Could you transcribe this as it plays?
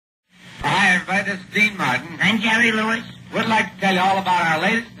Alfred. This is Dean Martin. And Jerry Lewis. We'd like to tell you all about our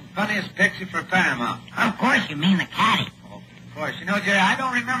latest and funniest picture for Paramount. Of course, you mean the Caddy. Oh, of course. You know, Jerry, I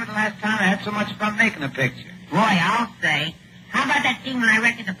don't remember the last time I had so much fun making a picture. Boy, I'll say. How about that scene when I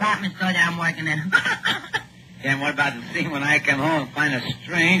wrecked the department store that I'm working in? Yeah, and what about the scene when I come home and find a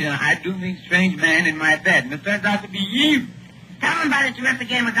strange, and I do mean strange man in my bed, and it turns out to be you? Tell him about the terrific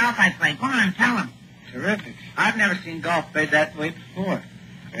game of golf I played. Go on, tell him. Terrific. I've never seen golf played that way before.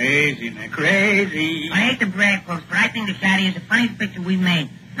 Crazy, man, crazy. I hate to brag, folks, but I think the Caddy is the funniest picture we've made.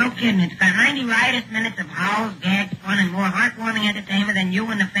 No kidding. It's got 90 riotous minutes of howls, gags, fun, and more heartwarming entertainment than you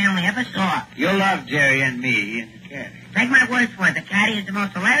and the family ever saw. You'll love Jerry and me and the Caddy. Take my word for it. The Caddy is the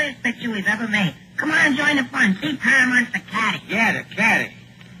most hilarious picture we've ever made. Come on, join the fun. See Paramount's The Caddy. Yeah, the Caddy.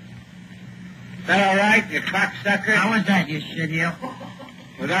 Is that all right, you cocksucker? How was that, you shitheel?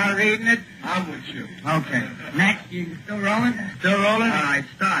 Without reading it? I'm with you. Okay. Next, you still rolling? Still rolling? All right,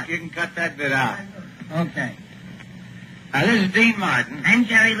 start. You can cut that bit out. Okay. This is Dean Martin. And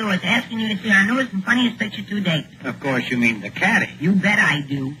Jerry Lewis asking you to see our newest and funniest picture to date. Of course, you mean the Caddy. You bet I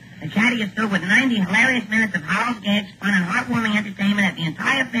do. The Caddy is filled with 90 hilarious minutes of howls, gags, fun, and heartwarming entertainment that the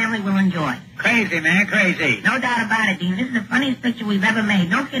entire family will enjoy. Crazy, man, crazy. No doubt about it, Dean. This is the funniest picture we've ever made.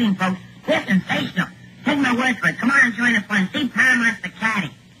 No kidding, folks. We're sensational. Take my word for it. Come on and join the fun. See Paramount's The Caddy.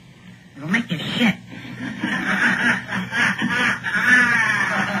 It'll make you shit.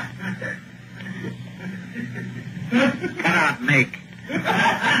 Cut out make.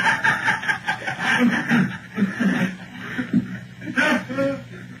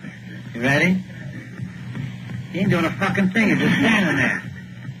 You ready? He ain't doing a fucking thing. He's just standing there.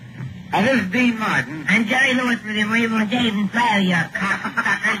 This is Dean Martin. And Jerry Lewis with him waving Dave and Flair, you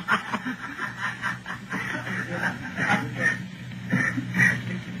cocksuckers.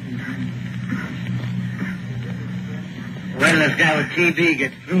 Wait till this guy with TB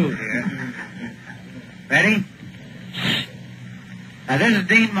gets through here. Ready? This is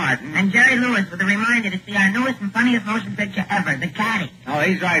Dean Martin. And Jerry Lewis with a reminder to see our newest and funniest motion picture ever, The Caddy. Oh,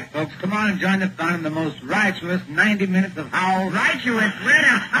 he's right, folks. Come on and join the fun in the most righteous 90 minutes of howls. Righteous? Where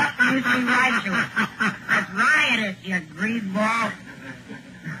the fuck do you see righteous? That's riotous, you greedball.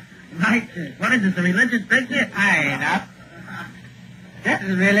 Righteous. What is this, a religious picture? I ain't up. This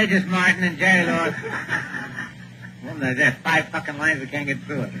is religious Martin and Jerry Lewis. Well, there's 5 fucking lines we can't get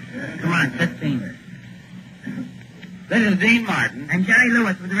through it. Come on, 15. This is Dean Martin. And Jerry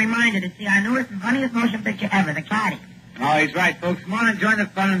Lewis with a reminder to see our newest and funniest motion picture ever, The Caddy. Oh, he's right, folks. Come on and join the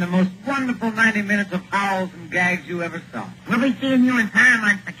fun in the most wonderful 90 minutes of howls and gags you ever saw. We'll be seeing you in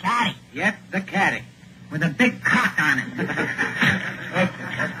Paramount's The Caddy. Yep, the Caddy. With a big cock on it.